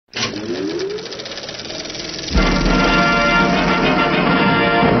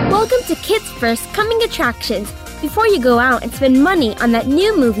first coming attractions. Before you go out and spend money on that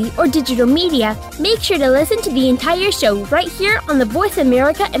new movie or digital media, make sure to listen to the entire show right here on the Voice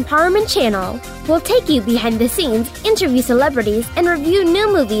America Empowerment Channel. We'll take you behind the scenes, interview celebrities, and review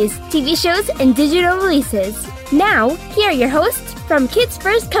new movies, TV shows, and digital releases. Now, here are your hosts from Kids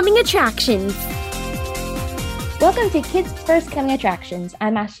First Coming Attractions. Welcome to Kids First Coming Attractions.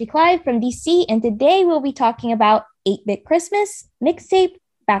 I'm Ashleigh C from DC, and today we'll be talking about 8-Bit Christmas, Mixtape,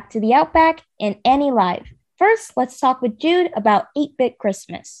 Back to the Outback, and Annie Live. First, let's talk with Jude about 8-Bit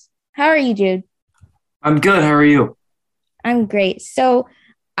Christmas. How are you, Jude? I'm good. How are you? I'm great. So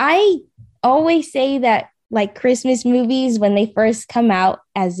I always say that like Christmas movies, when they first come out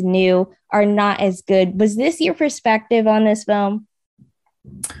as new, are not as good. Was this your perspective on this film?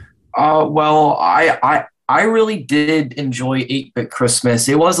 Well, I really did enjoy 8-Bit Christmas.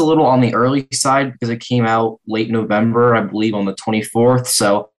 It was a little on the early side because it came out late November, I believe on the 24th.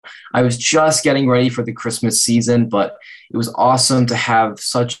 So I was just getting ready for the Christmas season, but it was awesome to have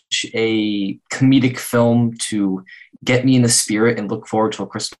such a comedic film to get me in the spirit and look forward to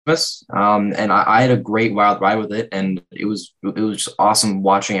Christmas. And I had a great wild ride with it, and it was awesome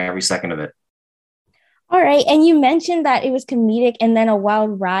watching every second of it. All right. And you mentioned that it was comedic and then a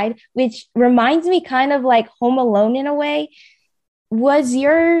wild ride, which reminds me kind of like Home Alone in a way. Was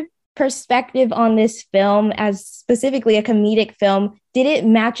your perspective on this film as specifically a comedic film, did it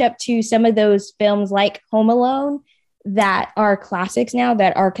match up to some of those films like Home Alone that are classics now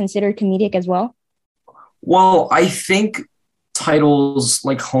that are considered comedic as well? Well, I think titles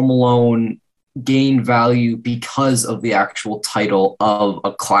like Home Alone gain value because of the actual title of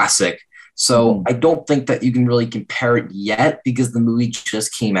a classic. So I don't think that you can really compare it yet because the movie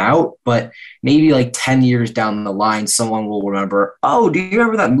just came out, but maybe like 10 years down the line, someone will remember, oh, do you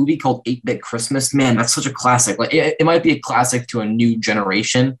remember that movie called 8-Bit Christmas? Man, that's such a classic. Like it might be a classic to a new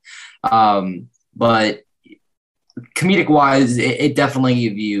generation, but comedic wise, it definitely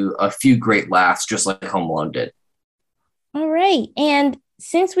gave you a few great laughs, just like Home Alone did. All right. And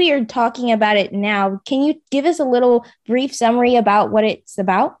since we are talking about it now, can you give us a little brief summary about what it's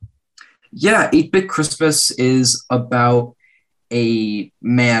about? Yeah, 8-Bit Christmas is about a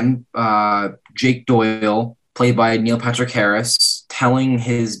man, Jake Doyle, played by Neil Patrick Harris, telling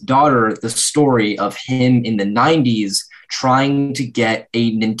his daughter the story of him in the 90s trying to get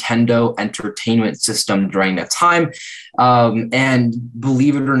a Nintendo Entertainment System during that time. And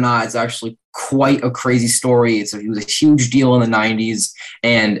believe it or not, it's actually quite a crazy story. It was a huge deal in the 90s,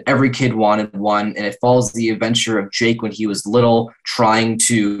 and every kid wanted one. And it follows the adventure of Jake when he was little, trying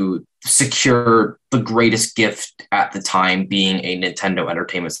to secure the greatest gift at the time, being a Nintendo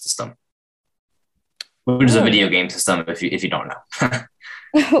Entertainment System, which is a video game system if you don't know.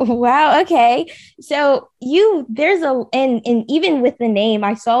 Wow. Okay. So and even with the name,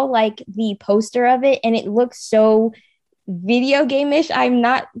 I saw like the poster of it and it looks so video game-ish. I'm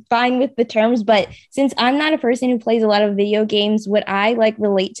not fine with the terms, but since I'm not a person who plays a lot of video games, would I like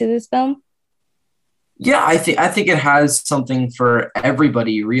relate to this film? Yeah, I think it has something for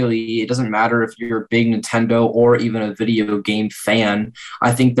everybody, really. It doesn't matter if you're a big Nintendo or even a video game fan.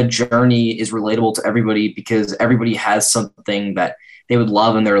 I think the journey is relatable to everybody because everybody has something that they would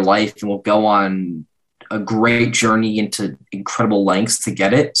love in their life and will go on a great journey into incredible lengths to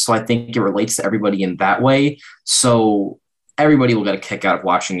get it. So I think it relates to everybody in that way. So everybody will get a kick out of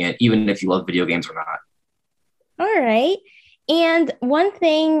watching it, even if you love video games or not. All right. And one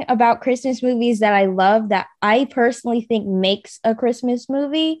thing about Christmas movies that I love that I personally think makes a Christmas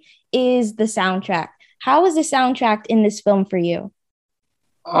movie is the soundtrack. How was the soundtrack in this film for you?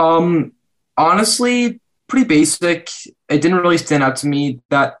 Honestly, pretty basic. It didn't really stand out to me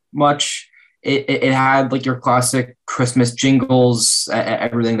that much. It had like your classic Christmas jingles,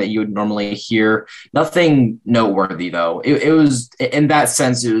 everything that you would normally hear. Nothing noteworthy though. It was, in that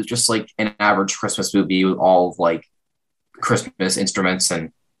sense, it was just like an average Christmas movie with all of like Christmas instruments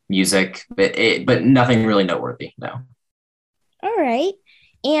and music, but nothing really noteworthy. No. All right.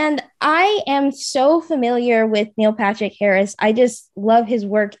 And I am so familiar with Neil Patrick Harris. I just love his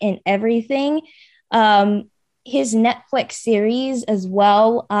work in everything. His Netflix series as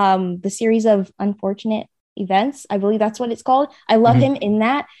well, the series of Unfortunate Events, I believe that's what it's called. I love him in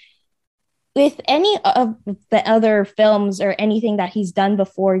that. With any of the other films or anything that he's done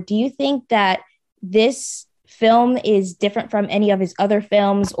before, do you think that this film is different from any of his other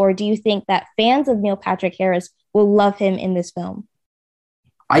films, or do you think that fans of Neil Patrick Harris will love him in this film?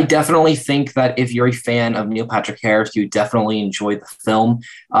 I definitely think that if you're a fan of Neil Patrick Harris, you definitely enjoy the film.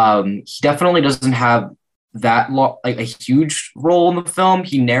 He definitely doesn't have like a huge role in the film.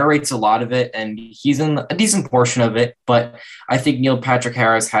 He narrates a lot of it, and he's in a decent portion of it. But I think Neil Patrick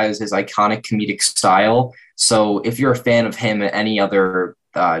Harris has his iconic comedic style. So if you're a fan of him and any other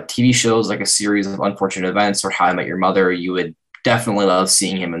TV shows like A Series of Unfortunate Events or How I Met Your Mother, you would definitely love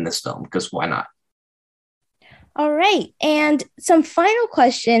seeing him in this film, because why not? All right. And some final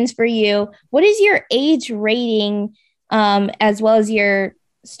questions for you. What is your age rating as well as your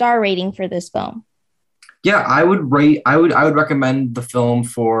star rating for this film? Yeah, I would recommend the film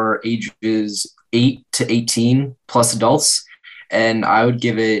for ages 8 to 18 plus adults, and I would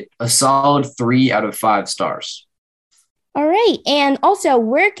give it a solid 3 out of 5 stars. All right. And also,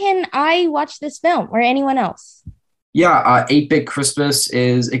 where can I watch this film, or anyone else? Yeah, 8-Bit Christmas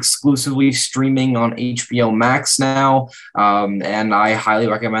is exclusively streaming on HBO Max now, and I highly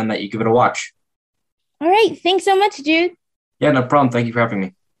recommend that you give it a watch. All right. Thanks so much, Jude. Yeah, no problem. Thank you for having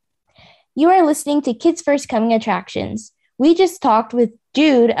me. You are listening to Kids First Coming Attractions. We just talked with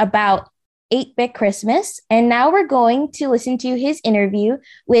Jude about 8-Bit Christmas, and now we're going to listen to his interview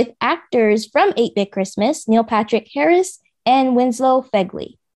with actors from 8-Bit Christmas, Neil Patrick Harris and Winslow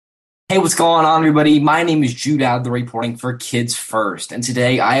Fegley. Hey, what's going on, everybody? My name is Jude Adler, reporting for Kids First, and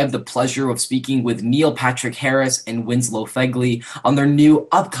today I have the pleasure of speaking with Neil Patrick Harris and Winslow Fegley on their new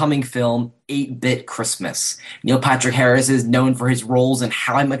upcoming film, 8-Bit Christmas. Neil Patrick Harris is known for his roles in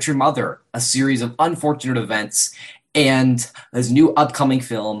How I Met Your Mother, A Series of Unfortunate Events, and his new upcoming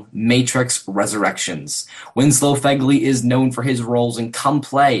film, Matrix Resurrections. Winslow Fegley is known for his roles in Come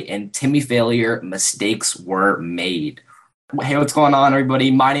Play and Timmy Failure, Mistakes Were Made. Hey, what's going on,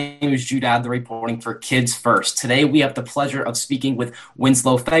 everybody? My name is Jude Adler, reporting for Kids First. Today, we have the pleasure of speaking with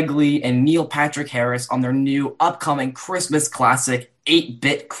Winslow Fegley and Neil Patrick Harris on their new upcoming Christmas classic,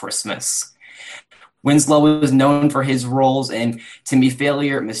 8-Bit Christmas. Winslow is known for his roles in Timmy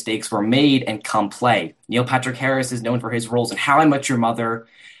Failure, Mistakes Were Made, and Come Play. Neil Patrick Harris is known for his roles in How I Met Your Mother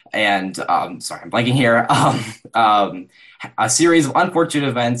and, I'm blanking here, A Series of Unfortunate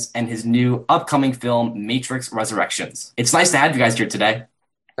Events, and his new upcoming film, Matrix Resurrections. It's nice to have you guys here today.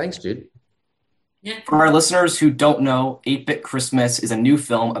 Thanks, Jude. Yeah. For our listeners who don't know, 8-Bit Christmas is a new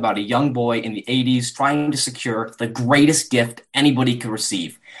film about a young boy in the 80s trying to secure the greatest gift anybody could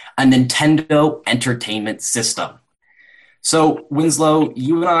receive, a Nintendo Entertainment System. So, Winslow,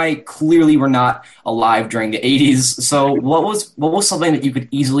 you and I clearly were not alive during the 80s. So what was something that you could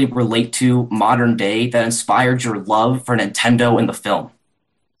easily relate to modern day that inspired your love for Nintendo in the film?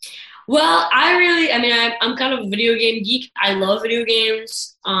 Well, I'm kind of a video game geek. I love video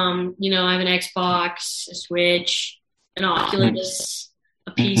games. I have an Xbox, a Switch, an Oculus,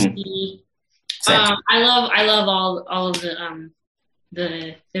 a PC. I love all of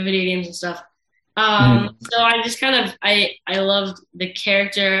the video games and stuff. So I just I loved the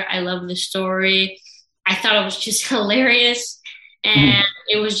character. I loved the story. I thought it was just hilarious. And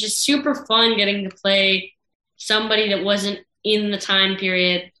it was just super fun getting to play somebody that wasn't in the time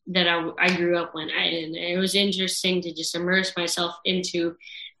period that I grew up in. And it was interesting to just immerse myself into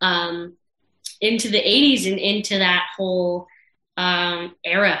the 80s and into that whole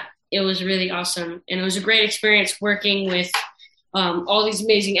era. It was really awesome. And it was a great experience working with all these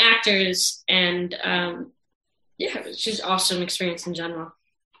amazing actors, and it was just awesome experience in general.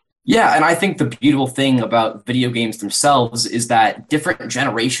 Yeah, and I think the beautiful thing about video games themselves is that different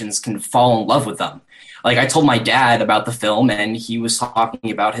generations can fall in love with them. Like, I told my dad about the film, and he was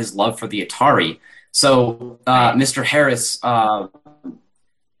talking about his love for the Atari. So, Mr. Harris,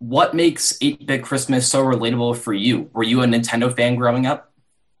 what makes 8-Bit Christmas so relatable for you? Were you a Nintendo fan growing up?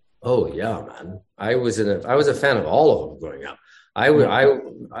 Oh yeah, man. I was a fan of all of them growing up.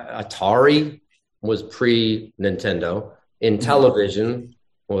 Atari was pre-Nintendo. Intellivision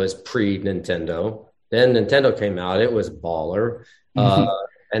was pre-Nintendo. Then Nintendo came out. It was baller.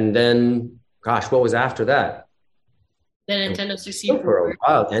 And then, gosh, what was after that? The Nintendo 64. For a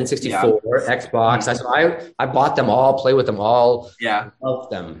while. N64, Xbox. I bought them all, played with them all. Yeah.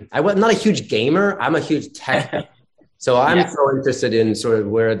 Loved them. I'm not a huge gamer. I'm a huge tech. So I'm so interested in sort of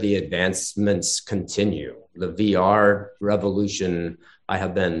where the advancements continue. The VR revolution I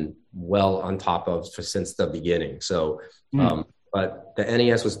have been well on top of since the beginning. So, but the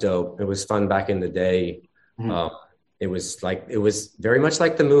NES was dope. It was fun back in the day. It was very much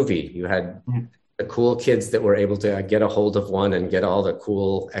like the movie. You had the cool kids that were able to get a hold of one and get all the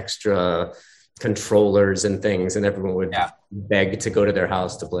cool extra controllers and things, and everyone would beg to go to their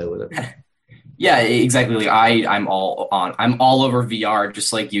house to play with it. Yeah, exactly. I'm all over VR,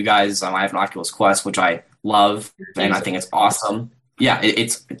 just like you guys. I have an Oculus Quest, which I love, and I think it's awesome. Yeah,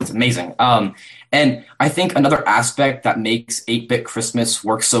 it's amazing. And I think another aspect that makes 8-Bit Christmas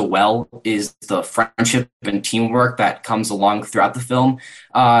work so well is the friendship and teamwork that comes along throughout the film.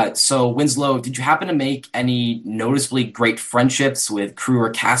 So Winslow, did you happen to make any noticeably great friendships with crew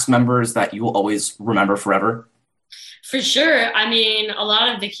or cast members that you will always remember forever? For sure. I mean, a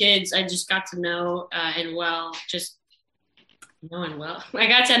lot of the kids I just got to know just knowing well. I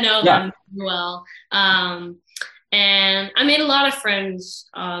got to know them well. And I made a lot of friends.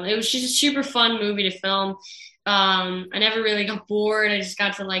 It was just a super fun movie to film. I never really got bored. I just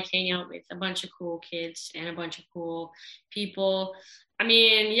got to like hang out with a bunch of cool kids and a bunch of cool people. I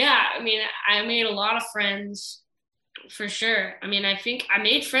made a lot of friends for sure. I mean, I think I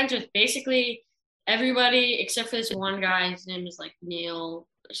made friends with basically everybody except for this one guy. His name is like Neil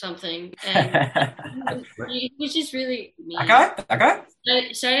or something. And he was just really mean.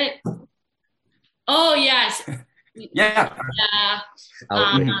 Okay. Oh, yes. Yeah.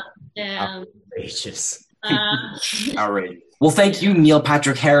 Outrageous. Outrageous. Well, thank you, Neil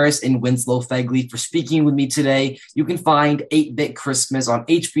Patrick Harris and Winslow Fegley, for speaking with me today. You can find 8-Bit Christmas on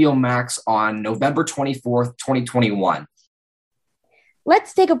HBO Max on November 24th, 2021.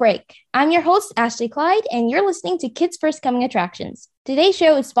 Let's take a break. I'm your host, Ashleigh Clyde, and you're listening to Kids First Coming Attractions. Today's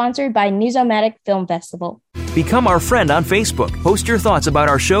show is sponsored by Newsomatic Film Festival. Become our friend on Facebook. Post your thoughts about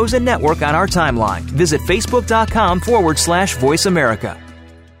our shows and network on our timeline. Visit facebook.com/Voice America.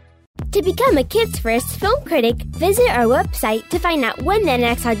 To become a Kids First film critic, visit our website to find out when the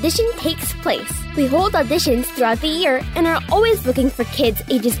next audition takes place. We hold auditions throughout the year and are always looking for kids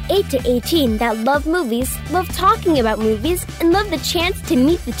ages 8 to 18 that love movies, love talking about movies, and love the chance to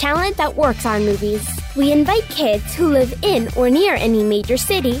meet the talent that works on movies. We invite kids who live in or near any major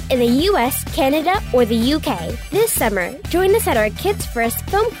city in the US, Canada, or the UK. This summer, join us at our Kids First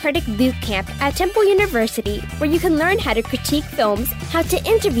Film Critic Boot Camp at Temple University, where you can learn how to critique films, how to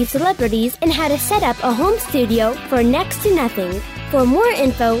interview celebrities, and how to set up a home studio for next to nothing. For more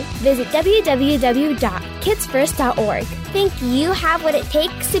info, visit www.kidsfirst.org. Think you have what it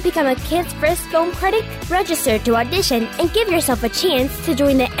takes to become a Kids First film critic? Register to audition and give yourself a chance to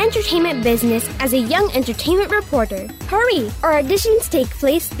join the entertainment business as a young entertainment reporter. Hurry! Our auditions take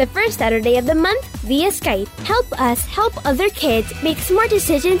place the first Saturday of the month via Skype. Help us help other kids make smart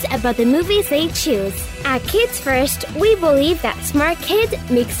decisions about the movies they choose. At Kids First, we believe that smart kids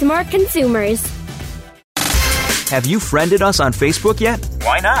make smart consumers. Have you friended us on Facebook yet?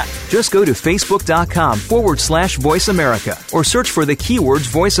 Why not? Just go to facebook.com/Voice America or search for the keywords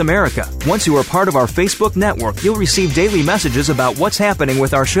Voice America. Once you are part of our Facebook network, you'll receive daily messages about what's happening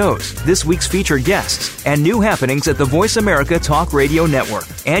with our shows, this week's featured guests, and new happenings at the Voice America Talk Radio Network.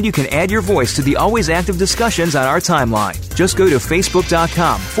 And you can add your voice to the always active discussions on our timeline. Just go to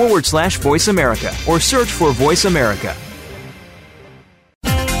facebook.com/Voice America or search for Voice America.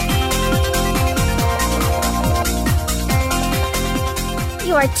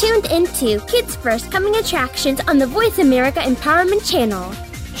 You are tuned into Kids First Coming Attractions on the Voice America Empowerment Channel.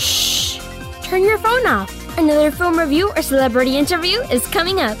 Shh! Turn your phone off. Another film review or celebrity interview is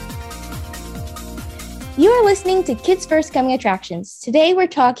coming up. You are listening to Kids First Coming Attractions. Today we're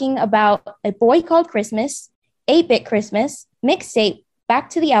talking about A Boy Called Christmas, 8-Bit Christmas, Mixtape, Back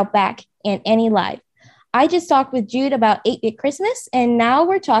to the Outback, and Annie Live. I just talked with Jude about 8-Bit Christmas, and now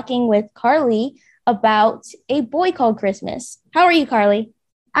we're talking with Carlee about A Boy Called Christmas. How are you, Carlee?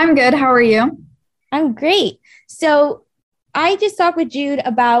 I'm good. How are you? I'm great. So I just talked with Jude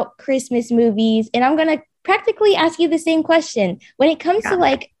about Christmas movies, and I'm going to practically ask you the same question. When it comes to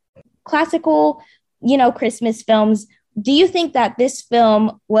like classical, Christmas films, do you think that this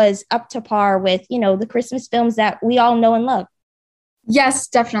film was up to par with, the Christmas films that we all know and love? Yes,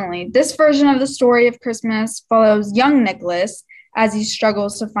 definitely. This version of the story of Christmas follows young Nicholas as he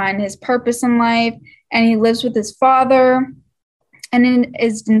struggles to find his purpose in life, and he lives with his father and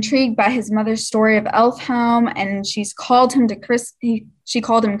is intrigued by his mother's story of Elf Home, and she called him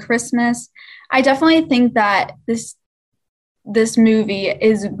Christmas. I definitely think that this movie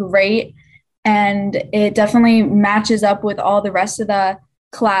is great, and it definitely matches up with all the rest of the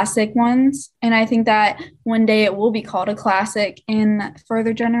classic ones. And I think that one day it will be called a classic in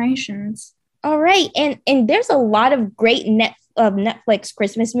further generations. All right. And there's a lot of great Netflix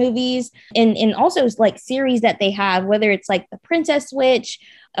Christmas movies and also like series that they have, whether it's like The Princess Switch,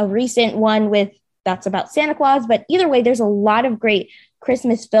 a recent one that's about Santa Claus. But either way, there's a lot of great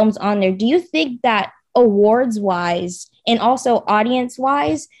Christmas films on there. Do you think that awards wise and also audience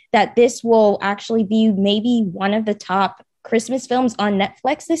wise that this will actually be maybe one of the top Christmas films on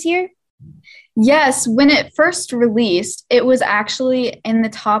Netflix this year? Yes, when it first released, it was actually in the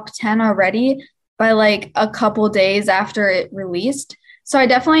top 10 already by like a couple days after it released. So I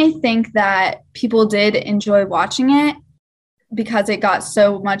definitely think that people did enjoy watching it because it got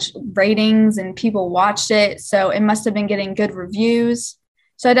so much ratings and people watched it. So it must have been getting good reviews.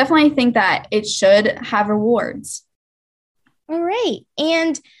 So I definitely think that it should have rewards. All right.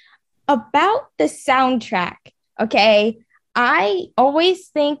 And about the soundtrack, okay, I always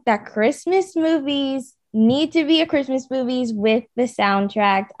think that Christmas movies need to be a Christmas movies with the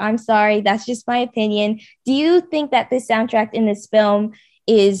soundtrack. I'm sorry, that's just my opinion. Do you think that the soundtrack in this film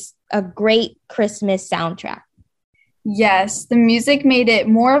is a great Christmas soundtrack? Yes, the music made it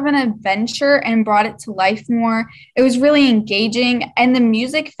more of an adventure and brought it to life more. It was really engaging, and the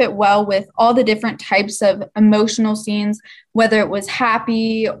music fit well with all the different types of emotional scenes, whether it was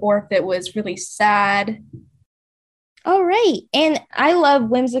happy or if it was really sad. All right. And I love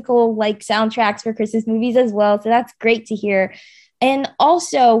whimsical soundtracks for Christmas movies as well. So that's great to hear. And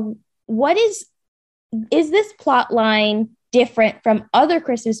also, what is this plot line different from other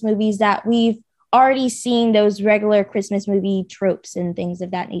Christmas movies that we've already seen those regular Christmas movie tropes and things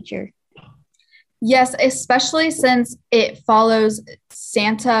of that nature? Yes, especially since it follows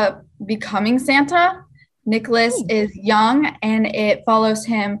Santa becoming Santa. Nicholas is young and it follows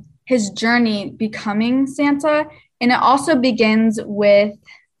his journey becoming Santa. And it also begins with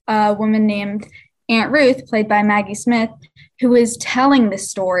a woman named Aunt Ruth, played by Maggie Smith, who is telling the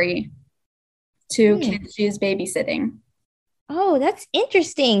story to kids she is babysitting. Oh, that's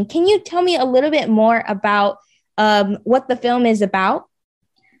interesting. Can you tell me a little bit more about what the film is about?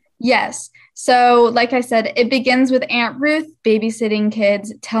 Yes. So, like I said, it begins with Aunt Ruth babysitting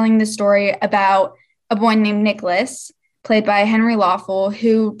kids, telling the story about a boy named Nicholas, played by Henry Lawful,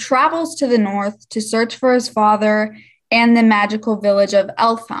 who travels to the north to search for his father and the magical village of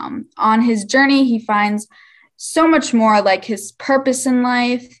Elfhelm. On his journey, he finds so much more, like his purpose in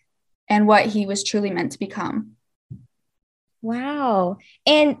life and what he was truly meant to become. Wow.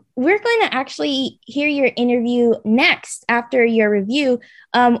 And we're going to actually hear your interview next after your review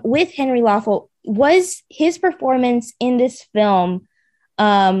with Henry Lawful. Was his performance in this film,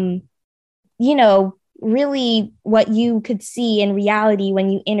 really what you could see in reality when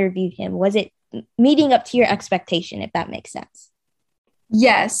you interviewed him? Was it meeting up to your expectation, if that makes sense?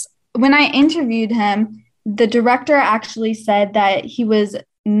 Yes. When I interviewed him, the director actually said that he was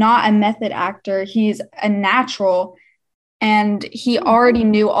not a method actor. He's a natural, and he already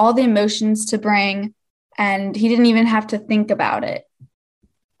knew all the emotions to bring, and he didn't even have to think about it.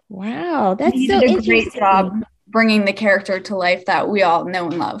 Wow, that's he did a great job bringing the character to life that we all know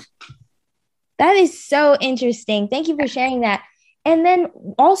and love. That is so interesting. Thank you for sharing that. And then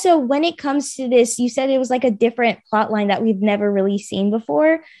also, when it comes to this, you said it was like a different plot line that we've never really seen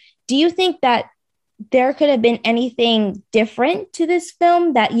before. Do you think that there could have been anything different to this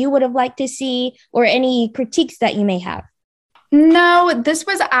film that you would have liked to see, or any critiques that you may have? No, this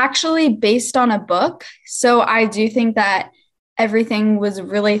was actually based on a book. So I do think that everything was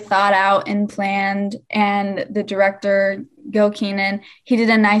really thought out and planned. And the director, Gil Keenan, he did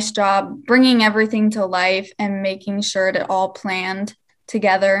a nice job bringing everything to life and making sure it all planned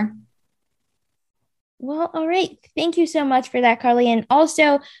together. Well, all right. Thank you so much for that, Carlee. And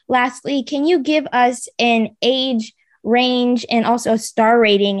also, lastly, can you give us an age range and also a star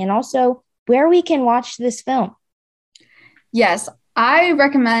rating, and also where we can watch this film? Yes, I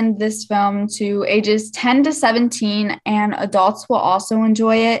recommend this film to ages 10 to 17, and adults will also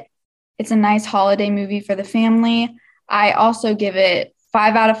enjoy it. It's a nice holiday movie for the family. I also give it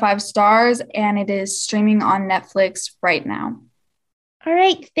 5 out of 5 stars, and it is streaming on Netflix right now. All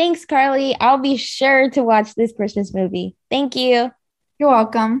right. Thanks, Carlee. I'll be sure to watch this Christmas movie. Thank you. You're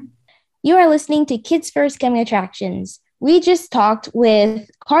welcome. You are listening to Kids First Coming Attractions. We just talked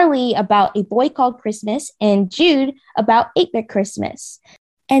with Carlee about A Boy Called Christmas and Jude about 8-Bit Christmas.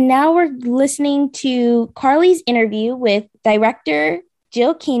 And now we're listening to Carlee's interview with director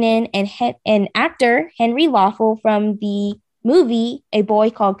Gil Keenan and actor Henry Lawful from the movie A Boy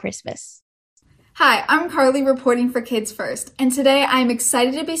Called Christmas. Hi, I'm Carlee reporting for Kids First, and today I'm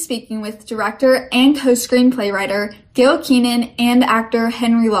excited to be speaking with director and co-screenplay writer Gil Keenan and actor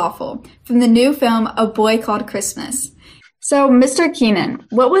Henry Lawful from the new film A Boy Called Christmas. So, Mr. Keenan,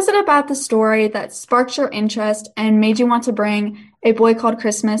 what was it about the story that sparked your interest and made you want to bring A Boy Called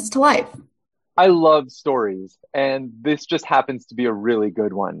Christmas to life? I love stories, and this just happens to be a really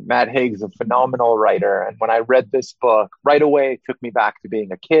good one. Matt Haig's a phenomenal writer, and when I read this book, right away it took me back to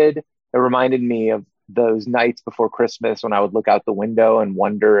being a kid. It reminded me of those nights before Christmas when I would look out the window and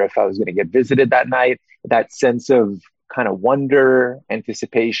wonder if I was going to get visited that night. That sense of kind of wonder,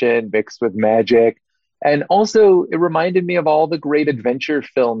 anticipation mixed with magic. And also, it reminded me of all the great adventure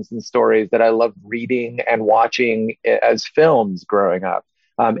films and stories that I loved reading and watching as films growing up.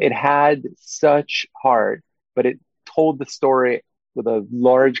 It had such heart, but it told the story with a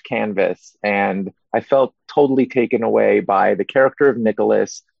large canvas. And I felt totally taken away by the character of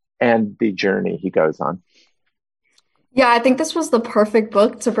Nicholas and the journey he goes on. Yeah, I think this was the perfect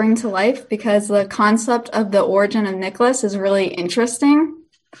book to bring to life because the concept of the origin of Nicholas is really interesting.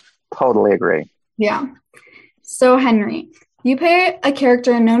 Totally agree. Yeah. So, Henry, you play a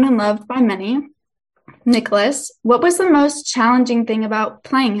character known and loved by many, Nicholas. What was the most challenging thing about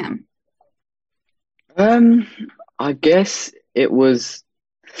playing him? I guess it was,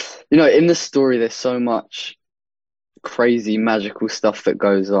 in the story, there's so much crazy magical stuff that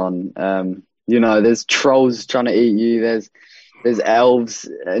goes on. There's trolls trying to eat you. There's elves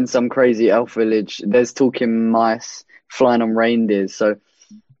in some crazy elf village. There's talking mice flying on reindeers. So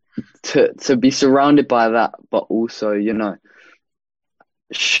to be surrounded by that, but also,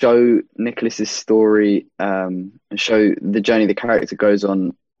 show Nicholas's story, and show the journey the character goes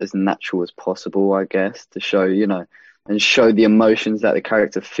on as natural as possible, I guess, to show, and show the emotions that the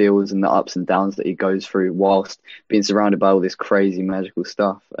character feels and the ups and downs that he goes through whilst being surrounded by all this crazy magical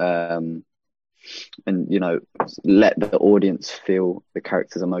stuff. And let the audience feel the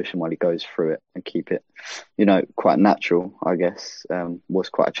character's emotion while he goes through it and keep it quite natural, I guess, was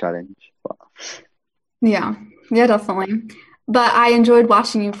quite a challenge, but... yeah definitely. But I enjoyed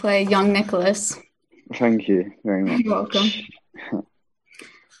watching you play young Nicholas. Thank you very much. You're welcome.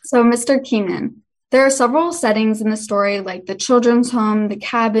 So, Mr. Keenan, there are several settings in the story, like the children's home, the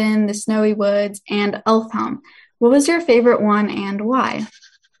cabin, the snowy woods, and Elf Home. What was your favorite one and why?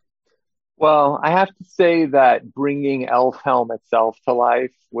 Well, I have to say that bringing Elf Helm itself to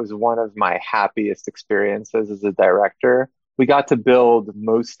life was one of my happiest experiences as a director. We got to build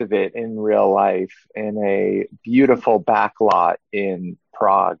most of it in real life in a beautiful backlot in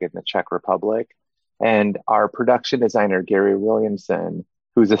Prague in the Czech Republic. And our production designer, Gary Williamson,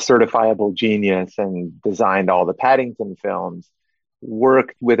 who's a certifiable genius and designed all the Paddington films,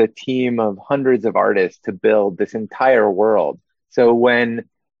 worked with a team of hundreds of artists to build this entire world. So when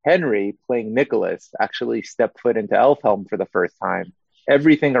Henry, playing Nicholas, actually stepped foot into Elfhelm for the first time,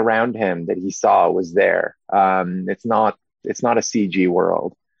 everything around him that he saw was there. It's not a CG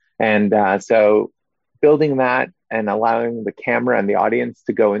world. And so building that and allowing the camera and the audience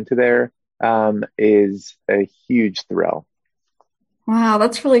to go into there is a huge thrill. Wow,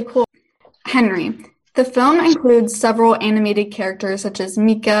 that's really cool. Henry, the film includes several animated characters such as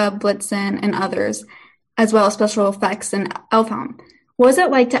Mika, Blitzen, and others, as well as special effects in Elfhelm. What was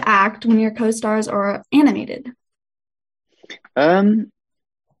it like to act when your co-stars are animated?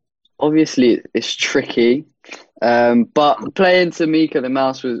 Obviously, it's tricky, but playing Tamika the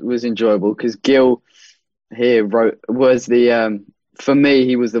mouse was enjoyable because Gil here was the for me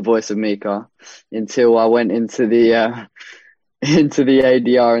he was the voice of Mika until I went into the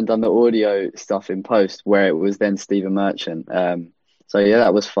ADR and done the audio stuff in post where it was then Stephen Merchant. So yeah,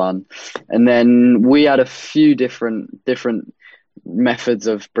 that was fun, and then we had a few different methods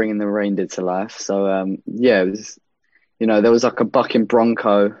of bringing the reindeer to life. So yeah, it was. There was like a bucking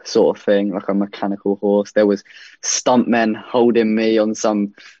bronco sort of thing, like a mechanical horse. There was stuntmen holding me on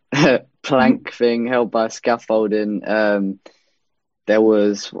some plank thing held by scaffolding. There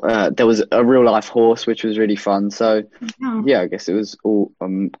was a real life horse, which was really fun. So yeah, I guess it was all a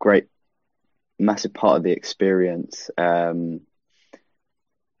great, massive part of the experience.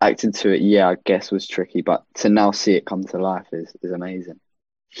 Acting to it, yeah, I guess was tricky, but to now see it come to life is amazing.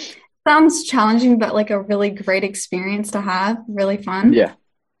 Sounds challenging, but like a really great experience to have. Really fun. Yeah.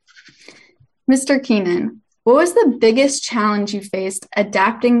 Mr. Keenan, what was the biggest challenge you faced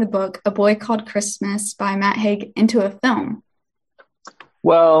adapting the book A Boy Called Christmas by Matt Haig into a film?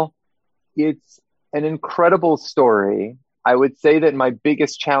 Well, it's an incredible story. I would say that my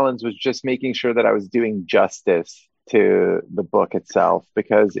biggest challenge was just making sure that I was doing justice to the book itself,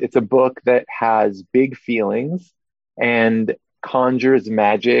 because it's a book that has big feelings and conjures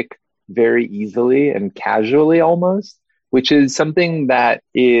magic very easily and casually almost, which is something that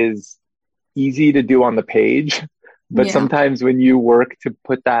is easy to do on the page. But sometimes when you work to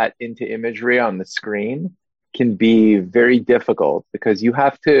put that into imagery on the screen can be very difficult, because you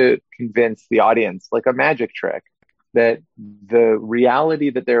have to convince the audience, like a magic trick, that the reality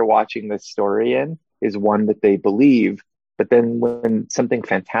that they're watching this story in is one that they believe. But then when something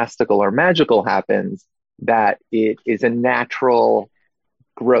fantastical or magical happens, that it is a natural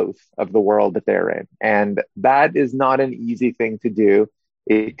growth of the world that they're in. And that is not an easy thing to do.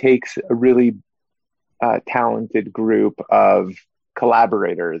 It takes a really talented group of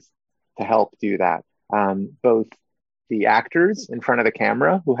collaborators to help do that. both the actors in front of the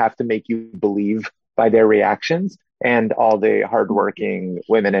camera who have to make you believe by their reactions, and all the hardworking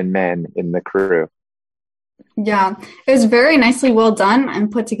women and men in the crew. Yeah, it was very nicely well done and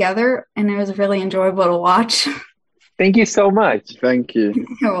put together, and it was really enjoyable to watch. Thank you so much. Thank you.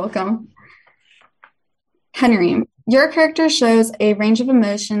 You're welcome. Henry, your character shows a range of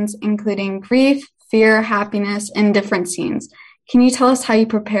emotions, including grief, fear, happiness, and different scenes. Can you tell us how you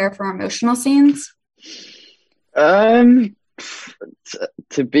prepare for emotional scenes? To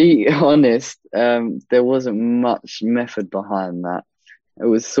be honest, there wasn't much method behind that. It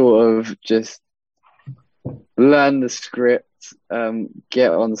was sort of just learn the script,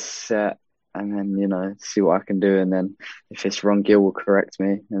 get on set, and then, see what I can do. And then if it's wrong, Gil will correct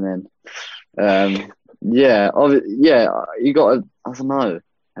me. And then, you got to, I don't know,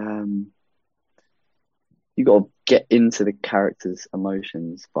 you got to get into the character's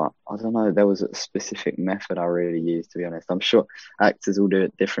emotions, but I don't know, there was a specific method I really used, to be honest. I'm sure actors will do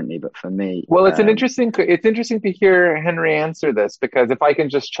it differently, but for me, well, it's interesting to hear Henry answer this, because if I can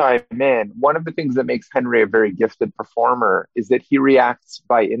just chime in, one of the things that makes Henry a very gifted performer is that he reacts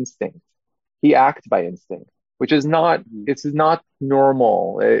by instinct. He acts by instinct, which is not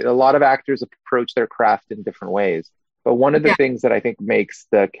normal. A lot of actors approach their craft in different ways. But one of the things that I think makes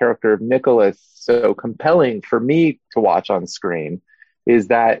the character of Nicholas so compelling for me to watch on screen is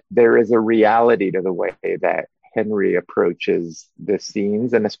that there is a reality to the way that Henry approaches the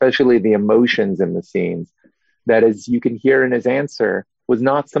scenes, and especially the emotions in the scenes, that, as you can hear in his answer, was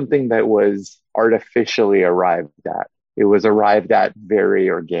not something that was artificially arrived at. It was arrived at very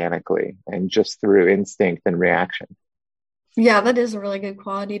organically and just through instinct and reaction. Yeah, that is a really good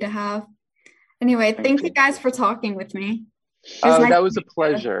quality to have. Anyway, thank you guys for talking with me. That was a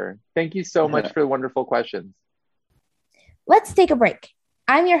pleasure. Thank you so much for the wonderful questions. Let's take a break.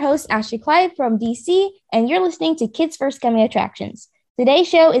 I'm your host, Ashleigh C from DC, and you're listening to Kids First Coming Attractions. Today's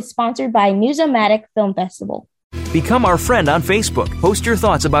show is sponsored by Newsomatic Film Festival. Become our friend on Facebook. Post your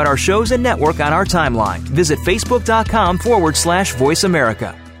thoughts about our shows and network on our timeline. Visit facebook.com/Voice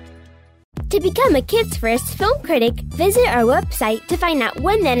America. To become a Kids First film critic, visit our website to find out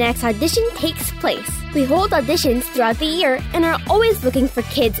when the next audition takes place. We hold auditions throughout the year and are always looking for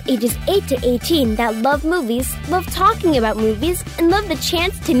kids ages 8 to 18 that love movies, love talking about movies, and love the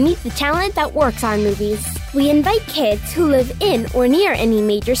chance to meet the talent that works on movies. We invite kids who live in or near any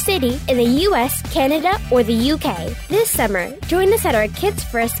major city in the US, Canada, or the UK. This summer, join us at our Kids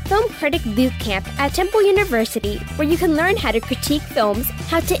First Film Critic Boot Camp at Temple University, where you can learn how to critique films,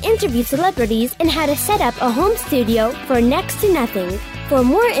 how to interview celebrities, and how to set up a home studio for next to nothing. For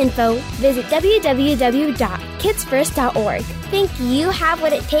more info, visit www.kidsfirst.org. Think you have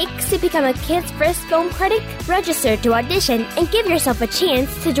what it takes to become a Kids First film critic? Register to audition and give yourself a chance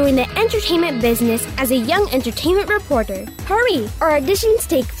to join the entertainment business as a young entertainment reporter. Hurry! Our auditions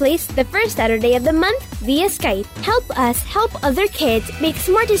take place the first Saturday of the month via Skype. Help us help other kids make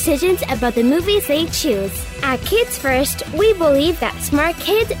smart decisions about the movies they choose. At Kids First, we believe that smart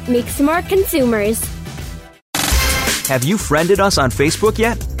kids make smart consumers. Have you friended us on Facebook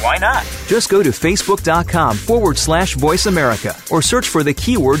yet? Why not? Just go to facebook.com/Voice America or search for the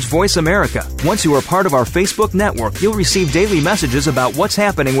keywords Voice America. Once you are part of our Facebook network, you'll receive daily messages about what's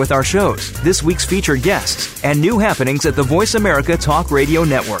happening with our shows, this week's featured guests, and new happenings at the Voice America Talk Radio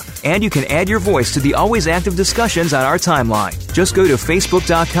Network. And you can add your voice to the always active discussions on our timeline. Just go to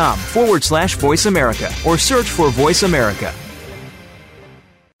facebook.com/Voice America or search for Voice America.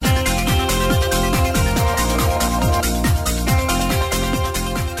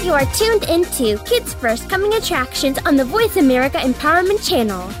 You are tuned into Kids First Coming Attractions on the Voice America Empowerment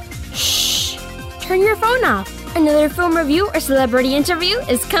Channel. Shh! Turn your phone off. Another film review or celebrity interview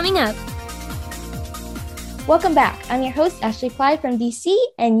is coming up. Welcome back. I'm your host, Ashleigh C from DC,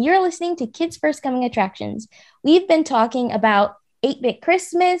 and you're listening to Kids First Coming Attractions. We've been talking about 8-Bit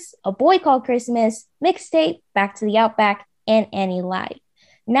Christmas, A Boy Called Christmas, Mixtape, Back to the Outback, and Annie Live.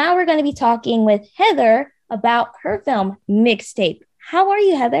 Now we're going to be talking with Heather about her film, Mixtape. How are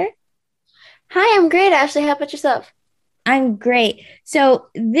you, Heather? Hi, I'm great, Ashleigh. How about yourself? I'm great. So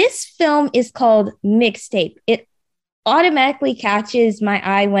this film is called Mixtape. It automatically catches my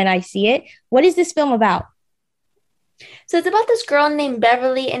eye when I see it. What is this film about? So it's about this girl named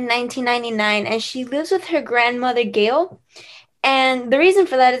Beverly in 1999, and she lives with her grandmother, Gail. And the reason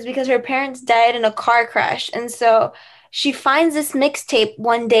for that is because her parents died in a car crash. And so she finds this mixtape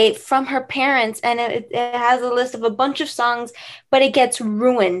one day from her parents, and it has a list of a bunch of songs, but it gets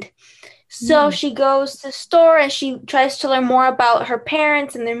ruined. So she goes to the store and she tries to learn more about her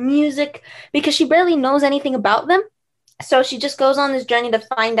parents and their music because she barely knows anything about them. So she just goes on this journey to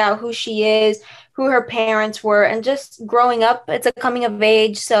find out who she is, who her parents were, and just growing up. It's a coming of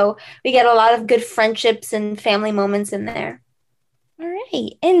age, so we get a lot of good friendships and family moments in there. All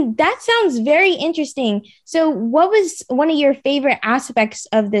right. And that sounds very interesting. So what was one of your favorite aspects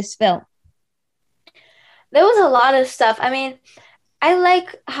of this film? There was a lot of stuff. I mean, I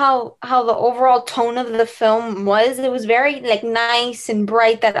like how the overall tone of the film was. It was very like nice and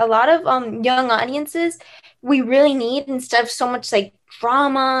bright that a lot of young audiences we really need instead of so much like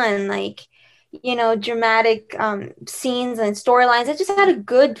drama and like dramatic scenes and storylines. I just had a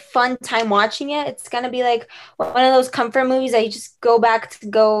good fun time watching it. It's gonna be like one of those comfort movies that you just go back to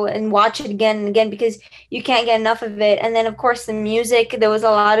go and watch it again and again because you can't get enough of it. And then of course the music, there was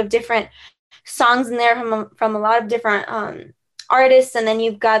a lot of different songs in there from a lot of different artists, and then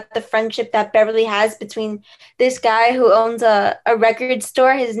you've got the friendship that Beverly has between this guy who owns a record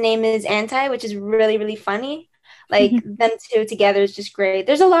store. His name is Anti, which is really, really funny. Like them two together is just great.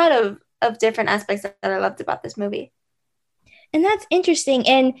 There's a lot of different aspects that I loved about this movie. And that's interesting.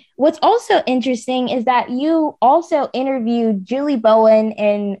 And what's also interesting is that you also interviewed Julie Bowen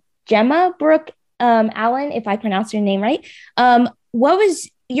and Gemma Brooke Allen, if I pronounced her name right. What was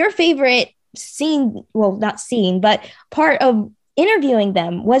your favorite scene? Well, not scene, but part of interviewing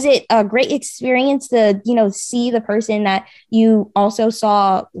them. Was it a great experience to, see the person that you also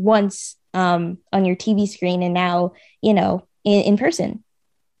saw once on your TV screen and now, in person?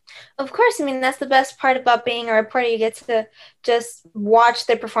 Of course. I mean, that's the best part about being a reporter. You get to just watch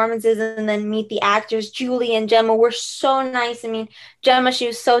their performances and then meet the actors. Julie and Gemma were so nice. I mean, Gemma, she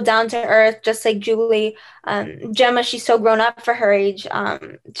was so down to earth, just like Julie. Gemma, she's so grown up for her age.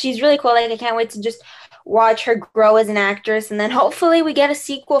 She's really cool. Like, I can't wait to just watch her grow as an actress. And then hopefully we get a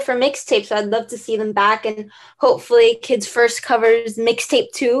sequel for Mixtape. So I'd love to see them back. And hopefully Kids First covers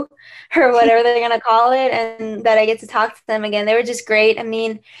Mixtape 2 or whatever they're going to call it. And that I get to talk to them again. They were just great. I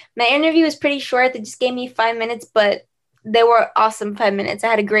mean, my interview was pretty short. They just gave me 5 minutes, but they were awesome 5 minutes. I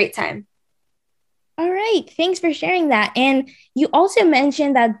had a great time. All right. Thanks for sharing that. And you also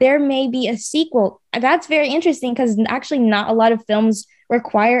mentioned that there may be a sequel. That's very interesting because actually not a lot of films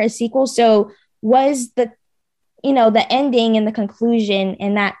require a sequel. So was the ending and the conclusion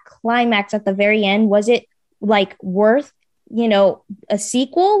and that climax at the very end, was it like worth, a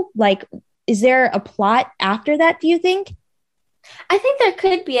sequel? Like, is there a plot after that, do you think? I think there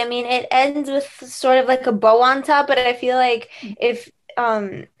could be. I mean, it ends with sort of like a bow on top, but I feel like if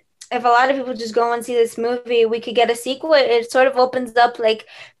a lot of people just go and see this movie, we could get a sequel. It sort of opens up like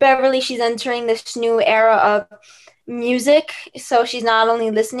Beverly, she's entering this new era of music. So she's not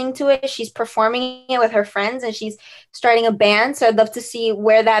only listening to it, she's performing it with her friends and she's starting a band. So I'd love to see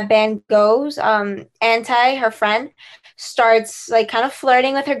where that band goes. Anti, her friend, starts like kind of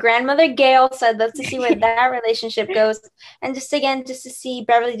flirting with her grandmother Gail. So I'd love to see where that relationship goes. And just to see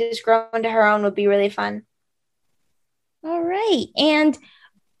Beverly just grow into her own would be really fun. All right. And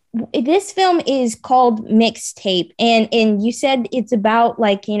this film is called Mixtape. And you said it's about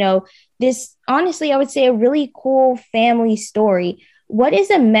this, honestly, I would say a really cool family story. What is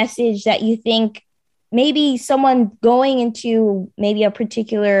a message that you think maybe someone going into maybe a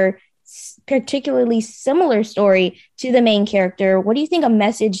particularly similar story to the main character, what do you think a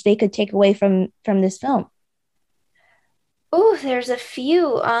message they could take away from this film? Oh, there's a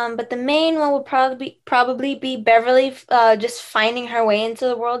few, but the main one would probably be Beverly, just finding her way into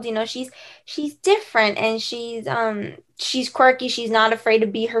the world. She's different and she's quirky. She's not afraid to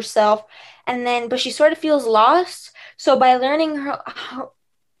be herself, but she sort of feels lost. So by learning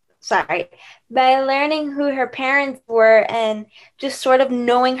by learning who her parents were and just sort of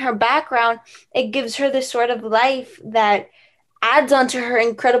knowing her background, it gives her this sort of life that adds onto her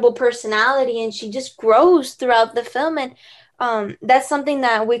incredible personality, and she just grows throughout the film. And that's something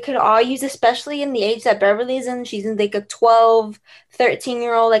that we could all use, especially in the age that Beverly's in. She's in like a 12,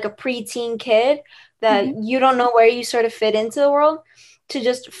 13-year-old, like a preteen kid that you don't know where you sort of fit into the world, to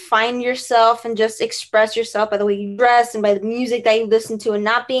just find yourself and just express yourself by the way you dress and by the music that you listen to and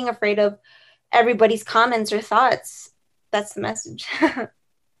not being afraid of everybody's comments or thoughts. That's the message.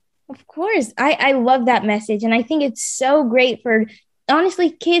 Of course. I love that message. And I think it's so great for,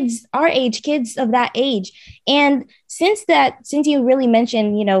 honestly, kids our age, kids of that age. And since you really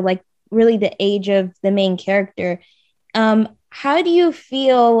mentioned, really the age of the main character, how do you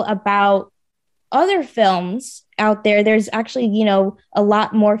feel about other films out there? There's actually, a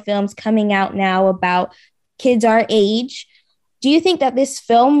lot more films coming out now about kids our age. Do you think that this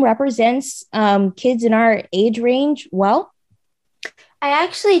film represents kids in our age range well? I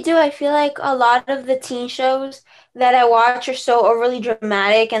actually do. I feel like a lot of the teen shows that I watch are so overly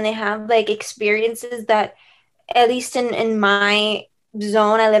dramatic, and they have like experiences that, at least in my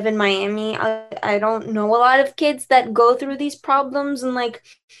zone. I live in Miami. I don't know a lot of kids that go through these problems and like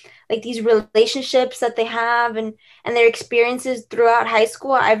these relationships that they have and their experiences throughout high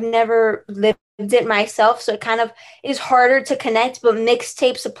school. I've never lived it myself, so it kind of is harder to connect, but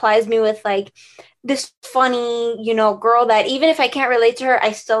Mixtape supplies me with like this funny, girl that even if I can't relate to her,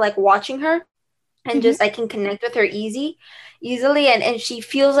 I still like watching her and just I can connect with her easily and she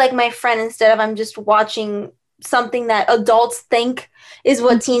feels like my friend instead of I'm just watching something that adults think is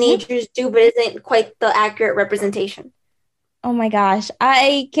what teenagers do, but isn't quite the accurate representation. Oh my gosh,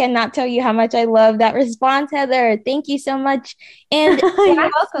 I cannot tell you how much I love that response, Heather. Thank you so much. And You're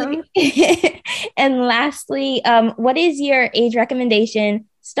welcome. And lastly, what is your age recommendation,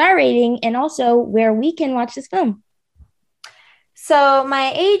 star rating, and also where we can watch this film? So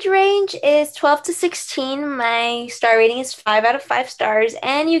my age range is 12 to 16. My star rating is 5 out of 5 stars,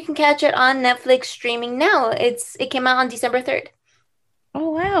 and you can catch it on Netflix streaming now. It came out on December 3rd. Oh,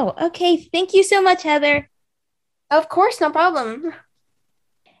 wow. Okay, thank you so much, Heather. Of course, no problem.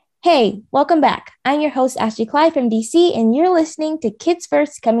 Hey, welcome back. I'm your host, Ashleigh C from DC, and you're listening to Kids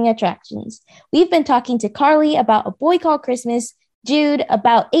First Coming Attractions. We've been talking to Carlee about A Boy Called Christmas, Jude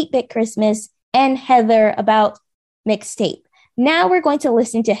about 8-Bit Christmas, and Heather about Mixtape. Now we're going to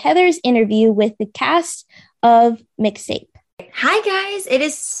listen to Heather's interview with the cast of Mixtape. Hi, guys. It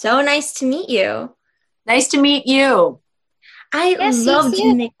is so nice to meet you. Nice to meet you. I loved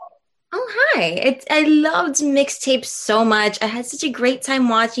Mixtape so much. I had such a great time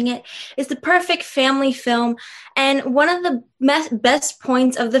watching it. It's the perfect family film. And one of the best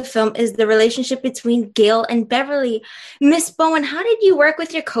points of the film is the relationship between Gail and Beverly. Miss Bowen, how did you work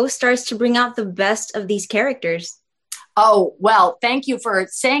with your co-stars to bring out the best of these characters? Oh, well, thank you for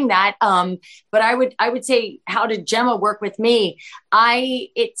saying that. But I would say, how did Gemma work with me?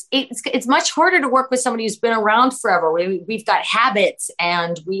 It's much harder to work with somebody who's been around forever. We've got habits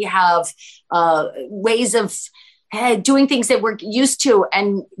and we have ways of doing things that we're used to.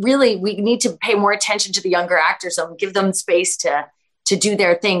 And really, we need to pay more attention to the younger actors and give them space to do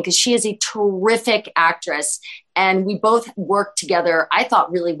their thing, because she is a terrific actress. And we both worked together, I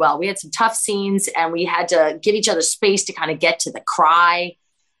thought, really well. We had some tough scenes and we had to give each other space to kind of get to the cry.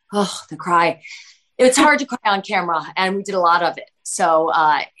 Oh, the cry. It's hard to cry on camera, and we did a lot of it. So,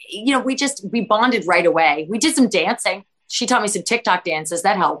 we bonded right away. We did some dancing. She taught me some TikTok dances.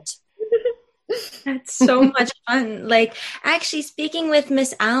 That helped. That's so much fun. Like, actually, speaking with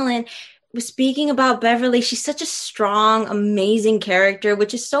Miss Allen, speaking about Beverly, she's such a strong, amazing character,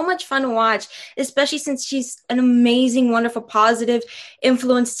 which is so much fun to watch, especially since she's an amazing, wonderful, positive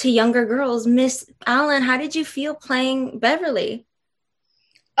influence to younger girls. Miss Allen, how did you feel playing Beverly?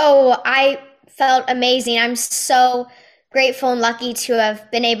 Oh, I felt amazing. I'm so grateful and lucky to have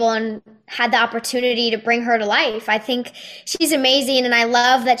been able and had the opportunity to bring her to life. I think she's amazing, and I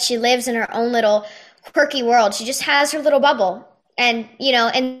love that she lives in her own little quirky world. She just has her little bubble. And,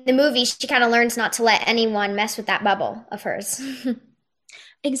 in the movie, she kind of learns not to let anyone mess with that bubble of hers.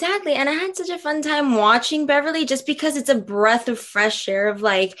 Exactly. And I had such a fun time watching Beverly, just because it's a breath of fresh air of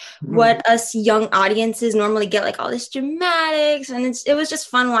what us young audiences normally get, like all this dramatics. And it was just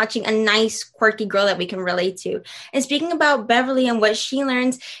fun watching a nice, quirky girl that we can relate to. And speaking about Beverly and what she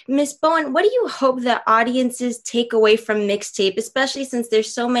learns, Miss Bowen, what do you hope that audiences take away from Mixtape, especially since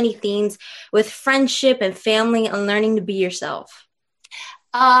there's so many themes with friendship and family and learning to be yourself?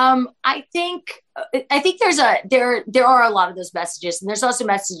 I think there are a lot of those messages, and there's also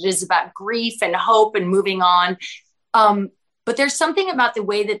messages about grief and hope and moving on. But there's something about the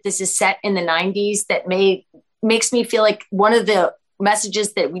way that this is set in the 90s that makes me feel like one of the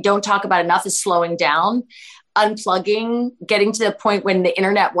messages that we don't talk about enough is slowing down, unplugging, getting to the point when the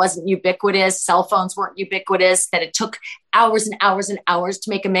internet wasn't ubiquitous, cell phones weren't ubiquitous, that it took hours and hours and hours to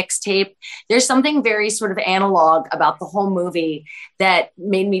make a mixtape. There's something very sort of analog about the whole movie that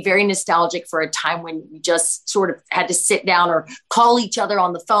made me very nostalgic for a time when you just sort of had to sit down or call each other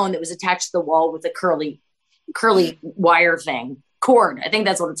on the phone that was attached to the wall with a curly wire thing. Cord. I think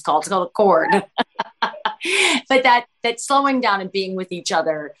that's what it's called. It's called a cord. But that slowing down and being with each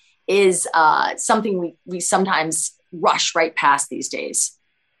other is something we sometimes rush right past these days.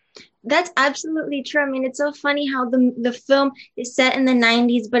 That's absolutely true. I mean, it's so funny how the film is set in the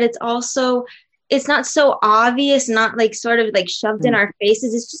 90s, but it's not so obvious, not like sort of like shoved in our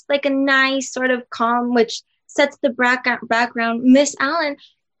faces. It's just like a nice sort of calm, which sets the background. Miss Allen,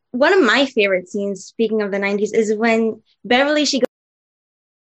 one of my favorite scenes, speaking of the 90s, is when Beverly, she goes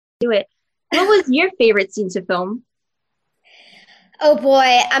to do it. What was your favorite scene to film? Oh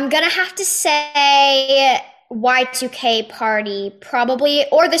boy, I'm going to have to say Y2K party, probably,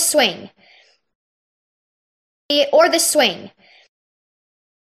 or the swing.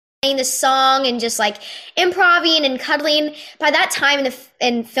 the song and just like improvising and cuddling. By that time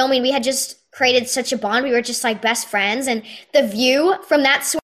in filming, we had just created such a bond. We were just like best friends, and the view from that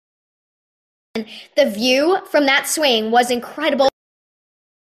swing was incredible.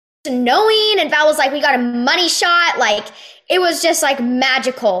 Knowing, and Val was like, we got a money shot. Like, it was just like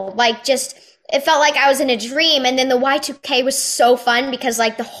magical. Like, just, it felt like I was in a dream. And then the Y2K was so fun because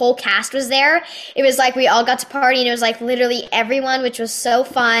like the whole cast was there. It was like we all got to party, and it was like literally everyone, which was so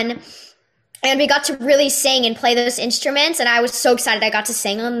fun. And we got to really sing and play those instruments. And I was so excited I got to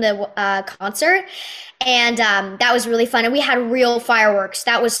sing on the concert. And that was really fun. And we had real fireworks.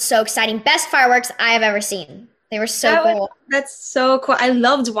 That was so exciting. Best fireworks I have ever seen. They were so cool. That's so cool. I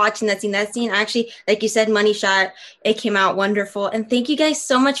loved watching that scene. That scene actually, like you said, money shot. It came out wonderful. And thank you guys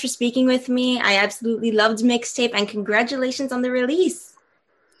so much for speaking with me. I absolutely loved Mixtape, and congratulations on the release.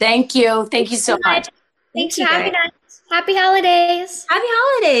 Thank you. Thank you so much. Thanks for having us. Happy holidays. Happy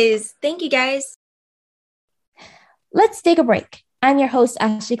holidays. Thank you, guys. Let's take a break. I'm your host,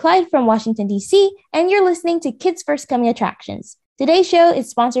 Ashleigh Clyde from Washington, D.C., and you're listening to Kids First Coming Attractions. Today's show is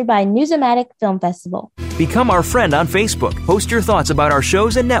sponsored by Newsomatic Film Festival. Become our friend on Facebook. Post your thoughts about our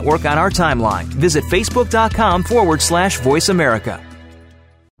shows and network on our timeline. Visit facebook.com/Voice America.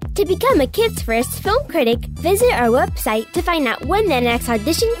 To become a Kids First film critic, visit our website to find out when the next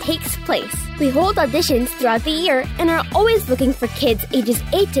audition takes place. We hold auditions throughout the year and are always looking for kids ages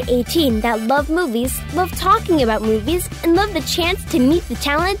 8 to 18 that love movies, love talking about movies, and love the chance to meet the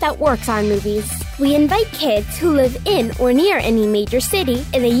talent that works on movies. We invite kids who live in or near any major city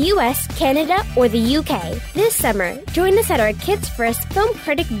in the US, Canada, or the UK. This summer, join us at our Kids First Film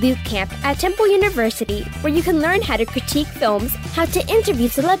Critic Boot Camp at Temple University, where you can learn how to critique films, how to interview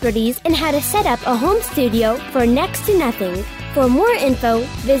celebrities, and how to set up a home studio for next to nothing. For more info,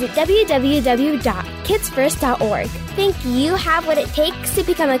 visit www.kidsfirst.org. Think you have what it takes to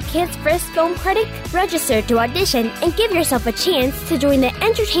become a Kids First film critic? Register to audition and give yourself a chance to join the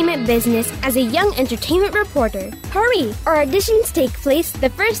entertainment business as a young entertainment reporter. Hurry! Our auditions take place the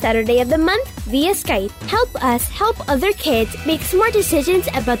first Saturday of the month via Skype. Help us help other kids make smart decisions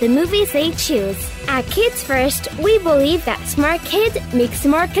about the movies they choose. At Kids First, we believe that smart kids make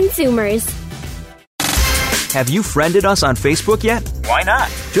smart consumers. Have you friended us on Facebook yet? Why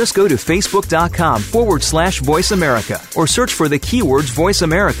not? Just go to facebook.com/Voice America or search for the keywords Voice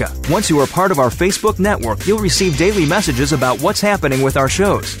America. Once you are part of our Facebook network, you'll receive daily messages about what's happening with our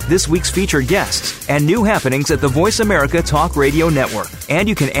shows, this week's featured guests, and new happenings at the Voice America Talk Radio Network. And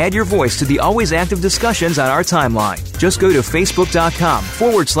you can add your voice to the always active discussions on our timeline. Just go to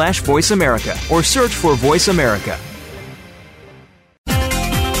facebook.com/Voice America or search for Voice America.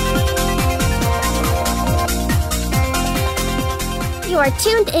 You are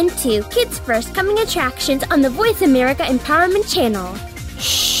tuned into Kids First Coming Attractions on the Voice America Empowerment Channel.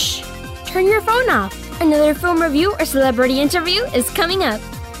 Shh! Turn your phone off. Another film review or celebrity interview is coming up.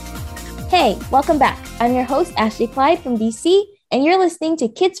 Hey, welcome back. I'm your host, Ashleigh Clyde from DC, and you're listening to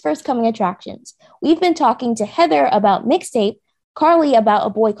Kids First Coming Attractions. We've been talking to Heather about Mixtape, Carlee about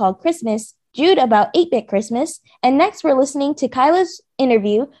A Boy Called Christmas, Jude about 8-Bit Christmas, and next we're listening to Kyla's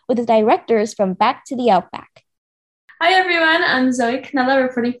interview with the directors from Back to the Outback. Hi everyone, I'm Zoe Canella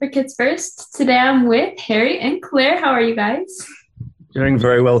reporting for Kids First. Today I'm with Harry and Claire. How are you guys? Doing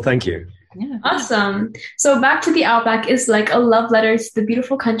very well, thank you. Yeah. Awesome. So Back to the Outback is like a love letter to the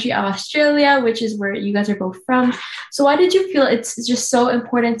beautiful country of Australia, which is where you guys are both from. So why did you feel it's just so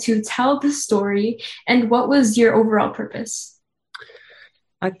important to tell the story, and what was your overall purpose?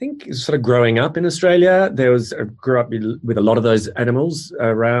 I think sort of growing up in Australia, I grew up with a lot of those animals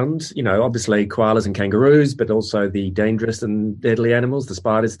around, obviously koalas and kangaroos, but also the dangerous and deadly animals, the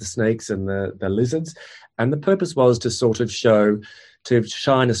spiders, the snakes, and the lizards. And the purpose was to sort of shine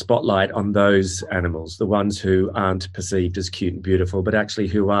a spotlight on those animals, the ones who aren't perceived as cute and beautiful, but actually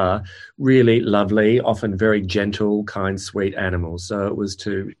who are really lovely, often very gentle, kind, sweet animals. So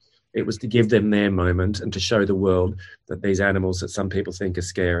it was to give them their moment and to show the world that these animals that some people think are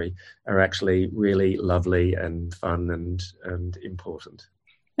scary are actually really lovely and fun and important.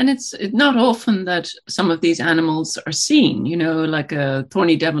 And it's not often that some of these animals are seen, like a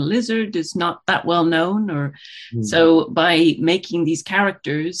thorny devil lizard is not that well known. So by making these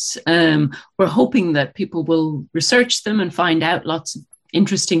characters, we're hoping that people will research them and find out lots of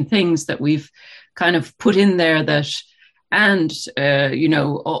interesting things that we've kind of put in there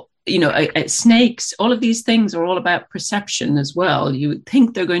snakes, all of these things are all about perception as well. You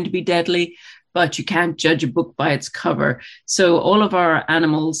think they're going to be deadly, but you can't judge a book by its cover. So all of our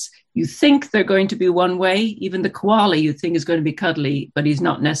animals, you think they're going to be one way. Even the koala you think is going to be cuddly, but he's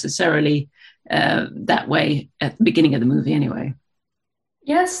not necessarily that way at the beginning of the movie anyway.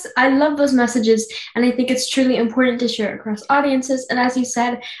 Yes, I love those messages, and I think it's truly important to share across audiences. And as you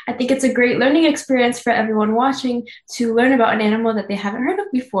said, I think it's a great learning experience for everyone watching to learn about an animal that they haven't heard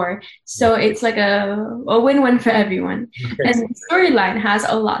of before. So it's like a win-win for everyone. And the storyline has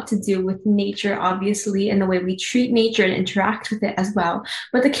a lot to do with nature, obviously, and the way we treat nature and interact with it as well.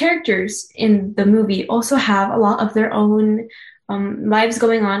 But the characters in the movie also have a lot of their own lives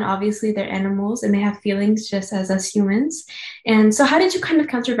going on. Obviously, they're animals and they have feelings just as us humans. And so how did you kind of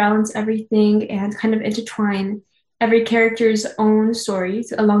counterbalance everything and kind of intertwine every character's own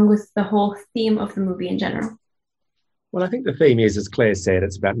stories along with the whole theme of the movie in general? Well, I think the theme is, as Claire said,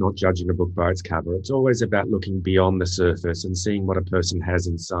 it's about not judging a book by its cover. It's always about looking beyond the surface and seeing what a person has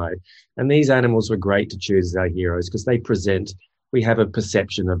inside. And these animals were great to choose as our heroes because we have a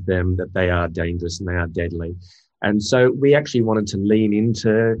perception of them that they are dangerous and they are deadly. And so we actually wanted to lean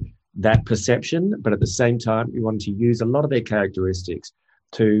into that perception, but at the same time, we wanted to use a lot of their characteristics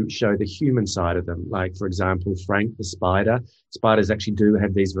to show the human side of them. Like, for example, Frank the spider. Spiders actually do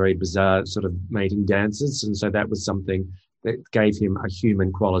have these very bizarre sort of mating dances. And so that was something that gave him a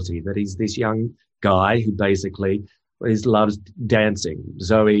human quality, that he's this young guy who basically loves dancing.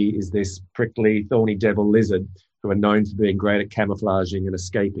 Zoe is this prickly, thorny devil lizard who are known for being great at camouflaging and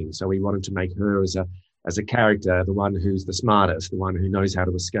escaping. So we wanted to make her as a character, the one who's the smartest, the one who knows how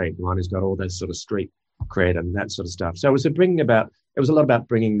to escape, the one who's got all that sort of street cred and that sort of stuff. So it was a lot about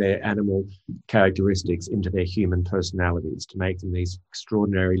bringing their animal characteristics into their human personalities to make them these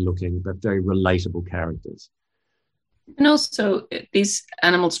extraordinary looking but very relatable characters. And also, these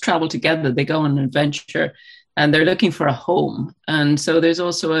animals travel together. They go on an adventure and they're looking for a home. And so there's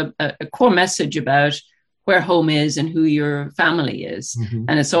also a core message about where home is and who your family is. Mm-hmm.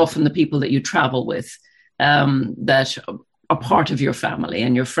 And it's often the people that you travel with that are part of your family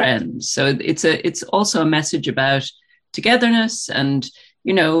and your friends. So it's also a message about togetherness and,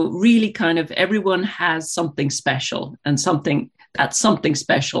 really kind of everyone has something special, and something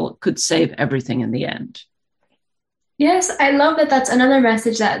special could save everything in the end. Yes, I love that. That's another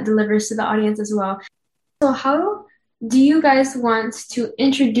message that delivers to the audience as well. So how do you guys want to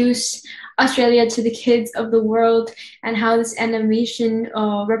introduce Australia to the kids of the world and how this animation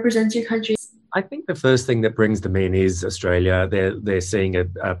represents your country? I think the first thing that brings them in is Australia. They're seeing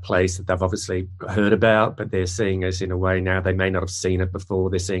a place that they've obviously heard about, but they're seeing us in a way now they may not have seen it before.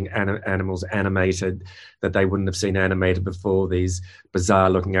 They're seeing animals animated that they wouldn't have seen animated before, these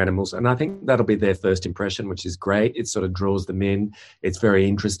bizarre-looking animals. And I think that'll be their first impression, which is great. It sort of draws them in. It's very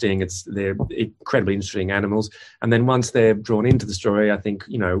interesting. They're incredibly interesting animals. And then once they're drawn into the story, I think,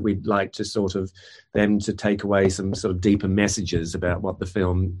 we'd like to sort of them to take away some sort of deeper messages about what the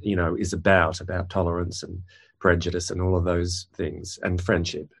film, is about tolerance and prejudice and all of those things, and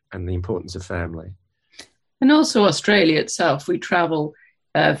friendship and the importance of family. And also Australia itself, we travel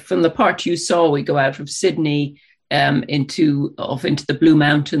from the part you saw, we go out of Sydney into the Blue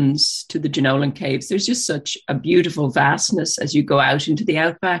Mountains to the Jenolan Caves. There's just such a beautiful vastness as you go out into the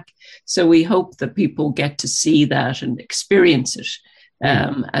Outback. So we hope that people get to see that and experience it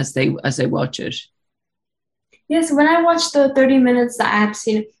as they watch it. Yes, when I watched the 30 minutes that I have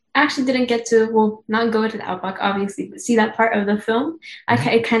seen, I actually didn't get to, not go to the Outback, obviously, but see that part of the film.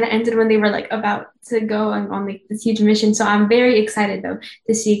 It kind of ended when they were about to go on this huge mission. So I'm very excited though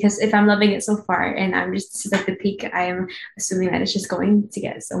to see, because if I'm loving it so far and I'm just at the peak, I am assuming that it's just going to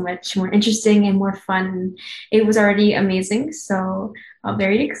get so much more interesting and more fun. It was already amazing. So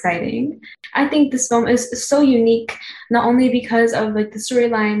very exciting. I think this film is so unique, not only because of the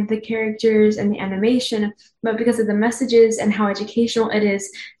storyline, the characters, and the animation, but because of the messages and how educational it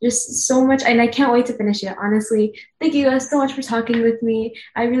is. Just so much, and I can't wait to finish it, honestly. Thank you guys so much for talking with me.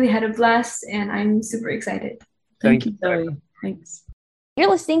 I really had a blast, and I'm super excited. Thank you, Zoe. Thanks.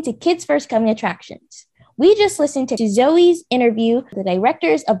 You're listening to Kids First Coming Attractions. We just listened to Zoe's interview with the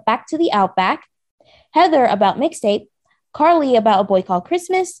directors of Back to the Outback, Heather about Mixtape, Carlee about A Boy Called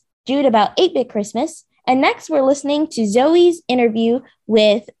Christmas, Jude about 8-Bit Christmas, and next we're listening to Zoe's interview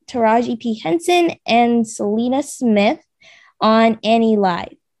with Taraji P. Henson and Selena Smith on Annie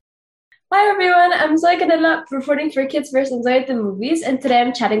Live. Hi everyone, I'm Zoe Canela, reporting for Kids First and Zoe at the Movies, and today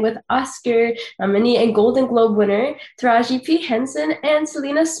I'm chatting with Oscar nominee and Golden Globe winner Taraji P. Henson and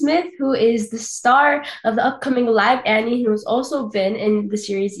Selena Smith, who is the star of the upcoming Live Annie, who has also been in the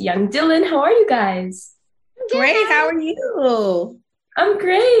series Young Dylan. How are you guys? Great, how are you? I'm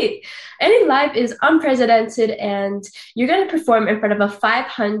great. Annie Live is unprecedented, and you're going to perform in front of a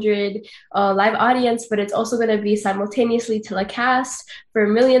 500 live audience, but it's also going to be simultaneously telecast for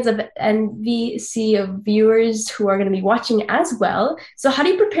millions of NBC viewers who are going to be watching as well. So how do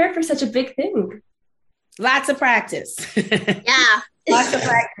you prepare for such a big thing? Lots of practice. Yeah. Lots of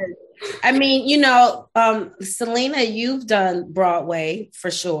practice. I mean, Selena, you've done Broadway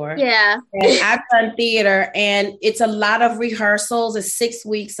for sure. Yeah. And I've done theater, and it's a lot of rehearsals. It's 6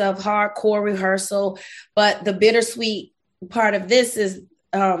 weeks of hardcore rehearsal. But the bittersweet part of this is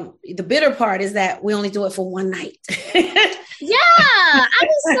the bitter part is that we only do it for one night. Yeah, I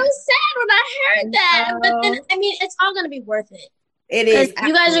was so sad when I heard that. But then, I mean, it's all going to be worth it. It is.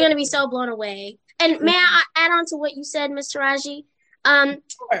 You guys are going to be so blown away. And may I add on to what you said, Mr. Raji?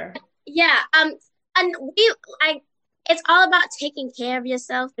 Sure. Yeah. And it's all about taking care of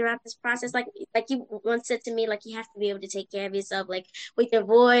yourself throughout this process. Like you once said to me, like you have to be able to take care of yourself, like with your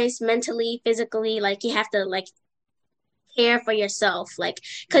voice, mentally, physically. Like you have to like care for yourself, like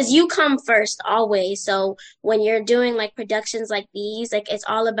because you come first always. So when you're doing like productions like these, like it's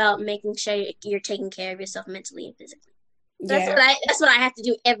all about making sure you're taking care of yourself mentally and physically. So that's what I have to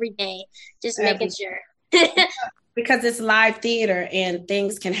do every day, just making sure. Because it's live theater and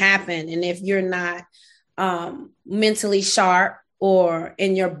things can happen. And if you're not mentally sharp or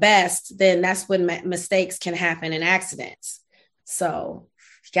in your best, then that's when mistakes can happen and accidents. So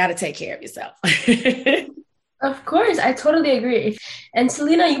you got to take care of yourself. Of course, I totally agree. And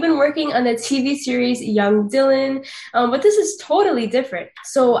Selena, you've been working on the TV series Young Dylan, but this is totally different.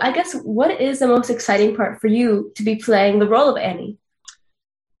 So I guess what is the most exciting part for you to be playing the role of Annie?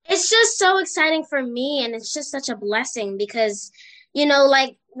 It's just so exciting for me, and it's just such a blessing because,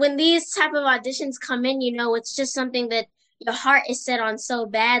 like when these type of auditions come in, it's just something that your heart is set on so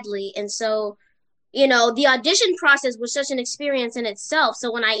badly. And so, the audition process was such an experience in itself.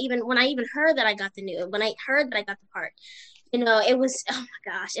 So when I even heard that I got the part, it was, oh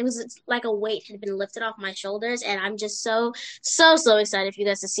my gosh, it was like a weight had been lifted off my shoulders. And I'm just so excited for you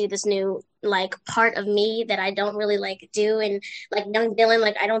guys to see this new like part of me that I don't really like do. And like Young Dylan,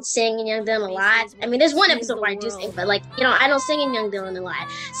 like I don't sing in Young Dylan a lot. I mean, there's one episode where I do sing, but like, I don't sing in Young Dylan a lot.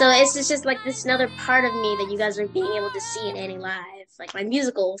 So it's just like this another part of me that you guys are being able to see in Annie live, like my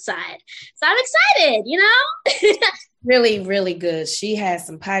musical side. So I'm excited, Really, really good. She has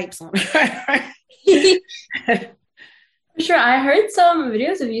some pipes on her. Sure, I heard some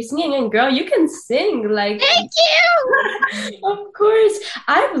videos of you singing, and girl, you can sing. Like, thank you. Of course,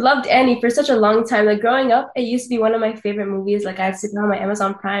 I've loved Annie for such a long time. Like growing up, it used to be one of my favorite movies. Like I'd sit down on my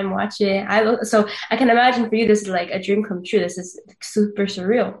Amazon Prime, watch it. So I can imagine for you, this is like a dream come true. This is super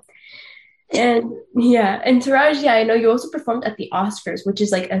surreal. And yeah, and Taraji, I know you also performed at the Oscars, which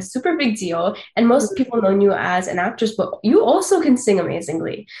is like a super big deal. And most people know you as an actress, but you also can sing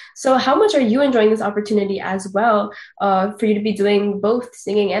amazingly. So how much are you enjoying this opportunity as well for you to be doing both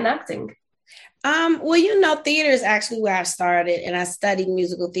singing and acting? Well, theater is actually where I started, and I studied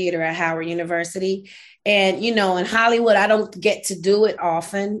musical theater at Howard University. And, in Hollywood, I don't get to do it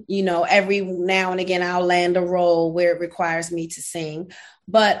often. Every now and again, I'll land a role where it requires me to sing.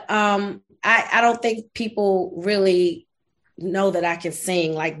 But I don't think people really know that I can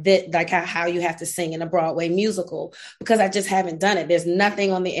sing like that, like how you have to sing in a Broadway musical, because I just haven't done it. There's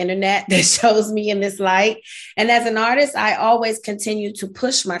nothing on the internet that shows me in this light. And as an artist, I always continue to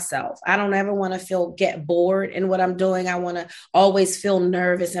push myself. I don't ever want to get bored in what I'm doing. I want to always feel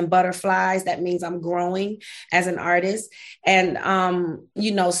nervous and butterflies. That means I'm growing as an artist. And,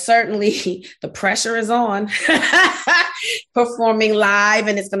 certainly the pressure is on performing live,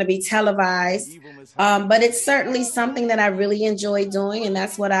 and it's going to be televised. But it's certainly something that I really enjoy doing, and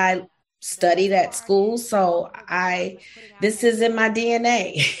that's what I studied at school. So this is in my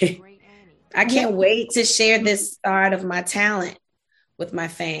DNA. I can't wait to share this side of my talent with my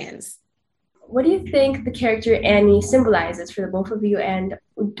fans. What do you think the character Annie symbolizes for the both of you? And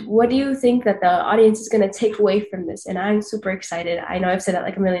what do you think that the audience is going to take away from this? And I'm super excited. I know I've said that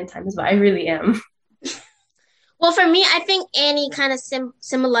like a million times, but I really am. Well, for me, I think Annie kind of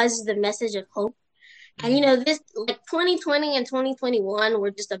symbolizes the message of hope. And, this like 2020 and 2021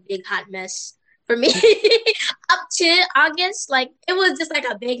 were just a big hot mess for me. Up to August, like it was just like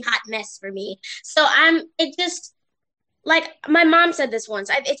a big hot mess for me. So like my mom said this once,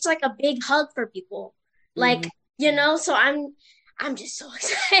 it's like a big hug for people. Like, so I'm just so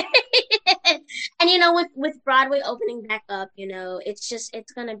excited. And, with Broadway opening back up,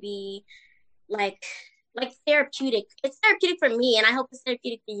 it's going to be like therapeutic. It's therapeutic for me, and I hope it's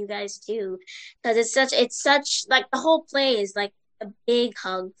therapeutic for you guys too, because it's such like the whole play is like a big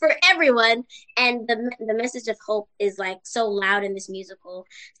hug for everyone, and the message of hope is like so loud in this musical.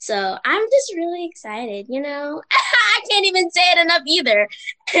 So I'm just really excited. I can't even say it enough either.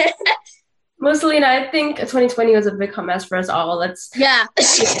 Well, Selena, I think 2020 was a big hot mess for us all. Yeah.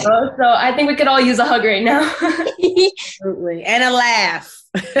 So I think we could all use a hug right now. Absolutely, and a laugh.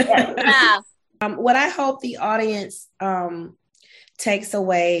 Yeah. What I hope the audience takes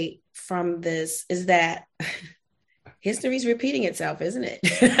away from this is that history's repeating itself, isn't it?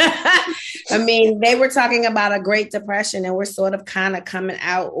 I mean, they were talking about a Great Depression, and we're sort of kind of coming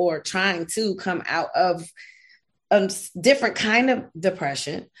out or trying to come out of a different kind of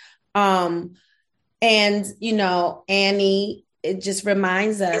depression. And, you know, Annie, it just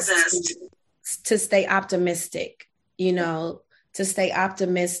reminds us to stay optimistic, you know, to stay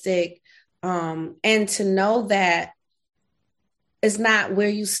optimistic, and to know that it's not where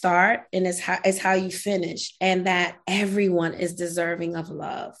you start and it's how you finish, and that everyone is deserving of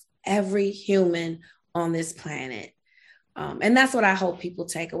love, every human on this planet. And that's what I hope people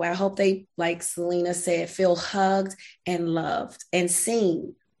take away. I hope they, like Selena said, feel hugged and loved and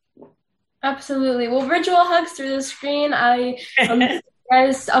seen. Absolutely. Well, virtual hugs through the screen.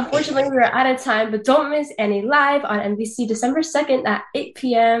 Guys, unfortunately, we're out of time, but don't miss Annie live on NBC December 2nd at 8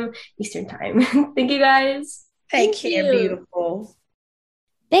 p.m. Eastern Time. Thank you, guys. Take care, beautiful.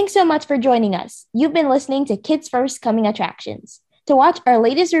 Thanks so much for joining us. You've been listening to Kids First Coming Attractions. To watch our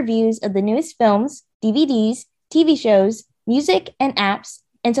latest reviews of the newest films, DVDs, TV shows, music, and apps,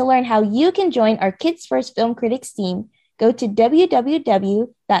 and to learn how you can join our Kids First Film Critics team, go to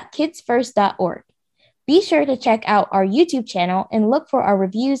www.kidsfirst.org. Be sure to check out our YouTube channel and look for our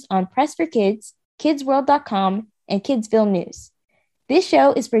reviews on Press for Kids, kidsworld.com, and Kids Film News. This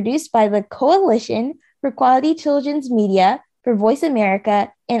show is produced by the Coalition for Quality Children's Media for Voice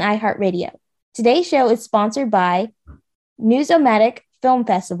America and iHeartRadio. Today's show is sponsored by Newsomatic Film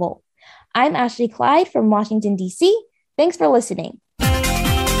Festival. I'm Ashleigh Clyde from Washington, D.C. Thanks for listening.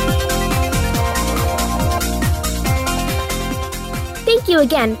 Thank you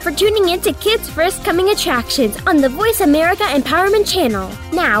again for tuning in to Kids First Coming Attractions on the Voice America Empowerment Channel.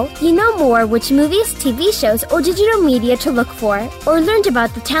 Now, you know more which movies, TV shows, or digital media to look for, or learned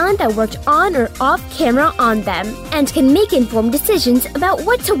about the talent that worked on or off camera on them, and can make informed decisions about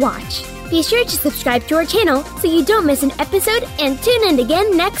what to watch. Be sure to subscribe to our channel so you don't miss an episode, and tune in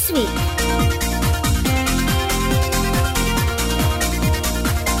again next week.